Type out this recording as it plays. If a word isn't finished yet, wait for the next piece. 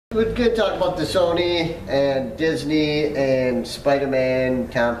We're going to talk about the Sony and Disney and Spider-Man,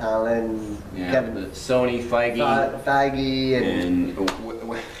 Tom Holland, Kevin, the Sony, Feige, and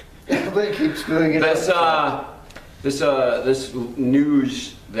everybody keeps doing it. This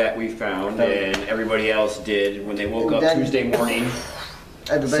news that we found and everybody else did when they woke up Tuesday morning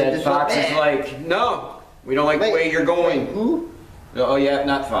said Fox is like, no, we don't like the way you're going. Who? Oh yeah,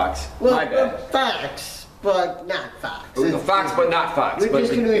 not Fox. Well, my bad. Fox, but not Fox. Fox, but not Fox. We're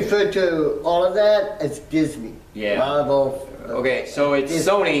just going to refer to all of that as Disney. Yeah. Marvel. Okay, so it's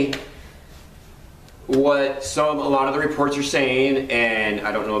Disney. Sony. What a lot of the reports are saying, and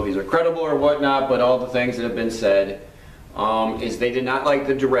I don't know if these are credible or whatnot, but all the things that have been said is they did not like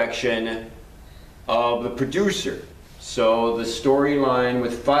the direction of the producer. So the storyline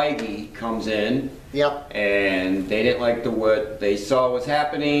with Feige comes in, and they didn't like what they saw was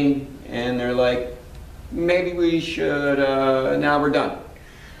happening, and they're like, maybe we should. Now we're done.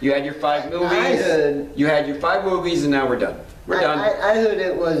 You had your 5 movies. You had your 5 movies, and now we're done. We're done. I heard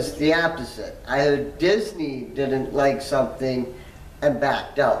it was the opposite. I heard Disney didn't like something and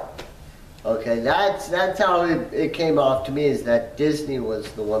backed out. Okay, that's how it came off to me, is that Disney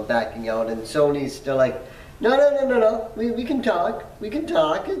was the one backing out, and Sony's still like, no. We can talk. We can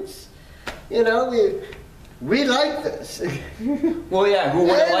talk. It's, you know, we like this. Well, yeah, who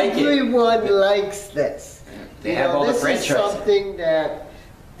wouldn't like it? Everyone likes this. They have all the franchises. This is something that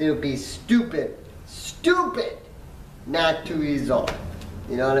they would be stupid not to resolve.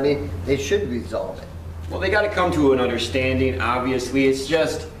 You know what I mean? They should resolve it. Well, they got to come to an understanding. Obviously, it's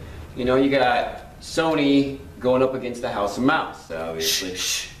just, you know, you got Sony going up against the House of Mouse, obviously.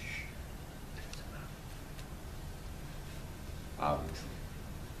 Obviously.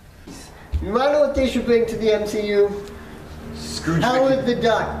 You want to know what they should bring to the MCU? Scrooge Howard the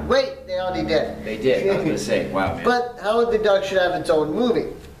Duck. Wait, they already did. They did. I was going to say, wow, man. But Howard the Duck should have its own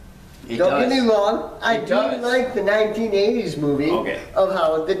movie. Don't get me wrong, I do like the 1980s movie of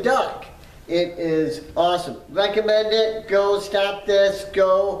Howard the Duck. It is awesome. Recommend it. Go stop this.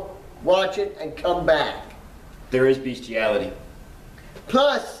 Go watch it and come back. There is bestiality.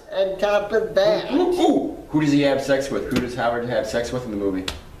 Plus, on top of that, who does he have sex with? Who does Howard have sex with in the movie?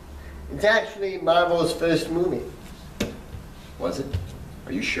 It's actually Marvel's first movie. Was it?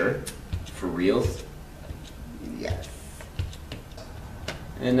 Are you sure? For real? Yes.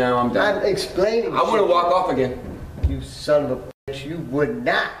 And now I'm done. I'm explaining. I want to walk off again. You son of a bitch, you would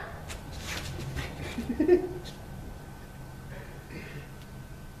not. Think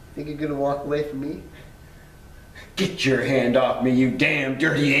you're gonna walk away from me? Get your hand off me, you damn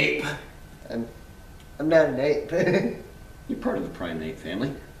dirty ape! I'm not an ape. You're part of the primate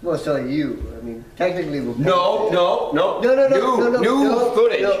family. Well, so are you. I mean, technically we're No. New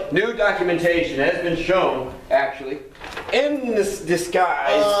footage, new documentation has been shown, actually, in this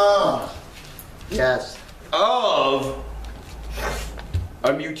disguise yes, of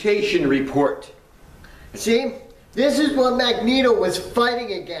a mutation report. See, this is what Magneto was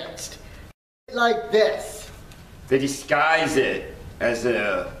fighting against. Like this. They disguise it as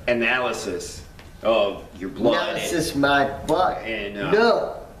an analysis of your blood. Analysis my butt. And,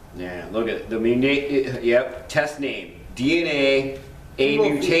 no. Yeah, look at the test name. DNA, a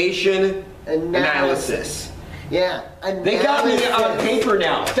mutation analysis. Yeah. They got me on paper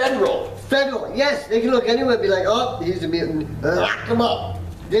now. Federal, yes. They can look anywhere and be like, oh, he's a mutant. Lock him up.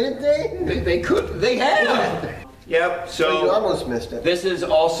 Didn't they? They could. They have. Yep, so you almost missed it. This is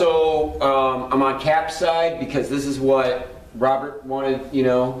also, I'm on Cap's side because this is what Robert wanted, you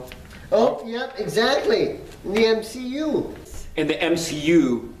know. Oh, yep, exactly. In the MCU. In the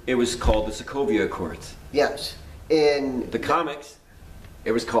MCU, it was called the Sokovia Accords. Yes. In the comics,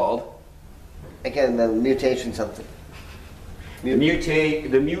 it was called... Again, the mutation something. The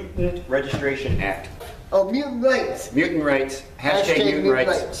Mutant Registration Act. Oh, mutant rights. Mutant rights. Hashtag mutant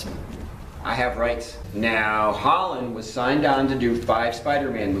rights. I have rights. Now, Holland was signed on to do 5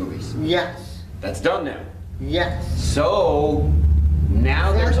 Spider-Man movies. Yes. That's done now. Yes. So,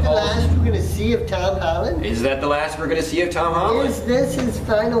 now there's the last we're going to see of Tom Holland? Is that the last we're going to see of Tom Holland? Is this his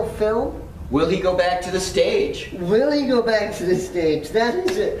final film? Will he go back to the stage? Will he go back to the stage? That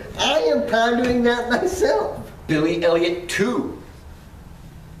is it. I am pondering that myself. Billy Elliot 2.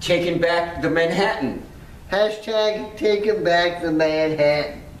 Taking back the Manhattan. Hashtag taking back the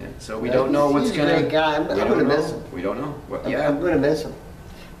Manhattan. So we don't know what's going to... He's a great guy. I'm going to miss him. We don't know. I'm going to miss him.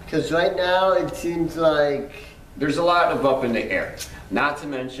 Because right now it seems like... There's a lot of up in the air. Not to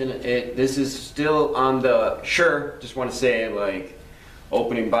mention, this is still on the... Sure, just want to say, like,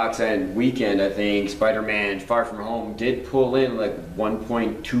 opening box end weekend, I think, Spider-Man Far From Home did pull in like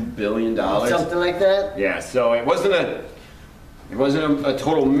 $1.2 billion. Something like that? Yeah, so it wasn't a It wasn't a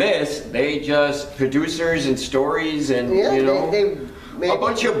total miss. They just producers and stories and Yeah, you know maybe a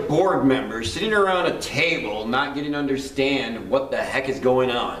bunch of board members sitting around a table, not getting to understand what the heck is going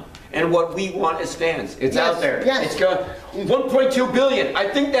on and what we want as fans. It's Yes, out there. yes. It's got 1.2 billion. I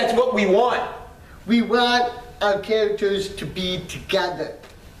think that's what we want. We want our characters to be together.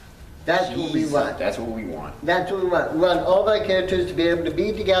 That's what we Jeez, want. That's what we want. That's what we want. We want all of our characters to be able to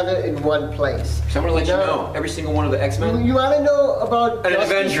be together in one place. So I'm gonna let you know. Every single one of the X-Men, You want to know about An Justice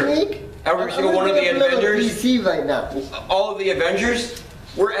Avenger. League? Every single one of the I'm gonna go Avengers. DC right now. all of the Avengers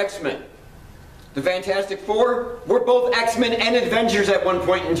were X-Men. The Fantastic Four were both X-Men and Avengers at one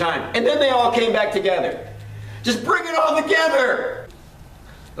point in time. And then they all came back together. Just bring it all together!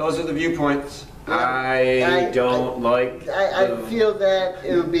 Those are the viewpoints. I don't like I feel that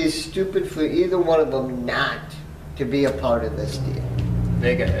it would be stupid for either one of them not to be a part of this deal.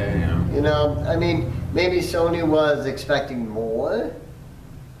 they got, you know. You know, I mean, maybe Sony was expecting more.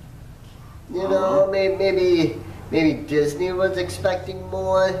 You know, maybe Disney was expecting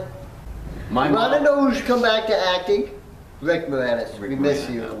more. My You want to mom, know who's come back to acting? Rick Moranis. We miss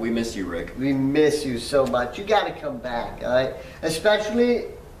you. We miss you, Rick. We miss you so much. You got to come back, all right? Especially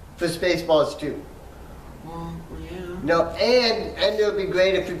for Spaceballs 2. Well, yeah. No, and it would be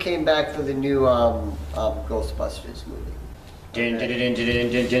great if you came back for the new Ghostbusters movie.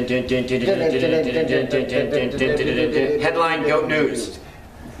 Headline Goat News.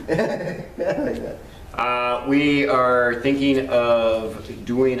 We are thinking of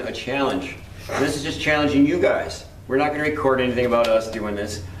doing a challenge. This is just challenging you guys. We're not going to record anything about us doing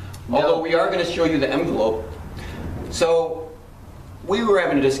this. Although we are going to show you the envelope. So we were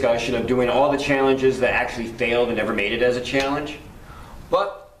having a discussion of doing all the challenges that actually failed and never made it as a challenge.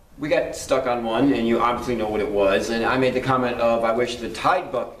 But we got stuck on one, and you obviously know what it was. And I made the comment of, I wish the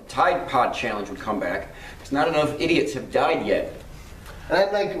Tide Pod challenge would come back, because not enough idiots have died yet. And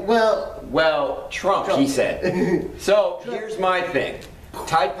I'm like, well, Trump, he said. So here's my thing.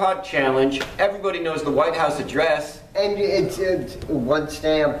 Tide Pod challenge, everybody knows the White House address. and it's one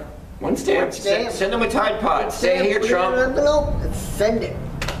stamp. One stamp. One stamp. Send them a Tide Pod. Say, Stamp, here, put it in an Trump. envelope, and send it.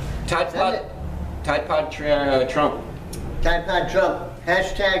 Tide Send Pod. it. Tide Pod Trump. Tide Pod Trump.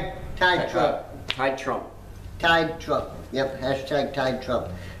 Hashtag Tide Trump. Tide Trump. Tide Trump. Yep, hashtag Tide Trump.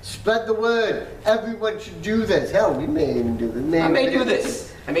 Spread the word. Everyone should do this. Hell, we may even do this. I may do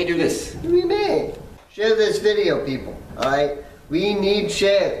this. I may do this. We may. Share this video, people. Alright? We need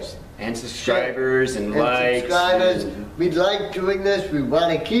shares. And subscribers and And likes. subscribers. and- We like doing this. We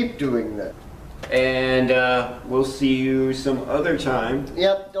want to keep doing this. And we'll see you some other time.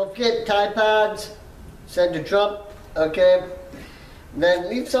 Yep, don't forget Tide Pods. Send to Trump. Okay? Then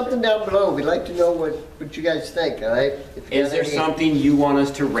leave something down below. We'd like to know what you guys think, alright? Is there something you want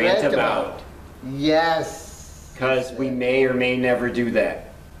us to rant about? Yes. Because we may or may never do that.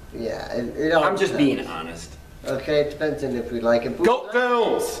 Yeah, it all I'm just depends. being honest. Okay, it depends on if we like it. But Goat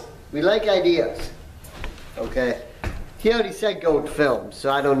films! we like ideas. Okay? He already said goat films, so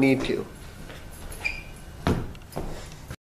I don't need to.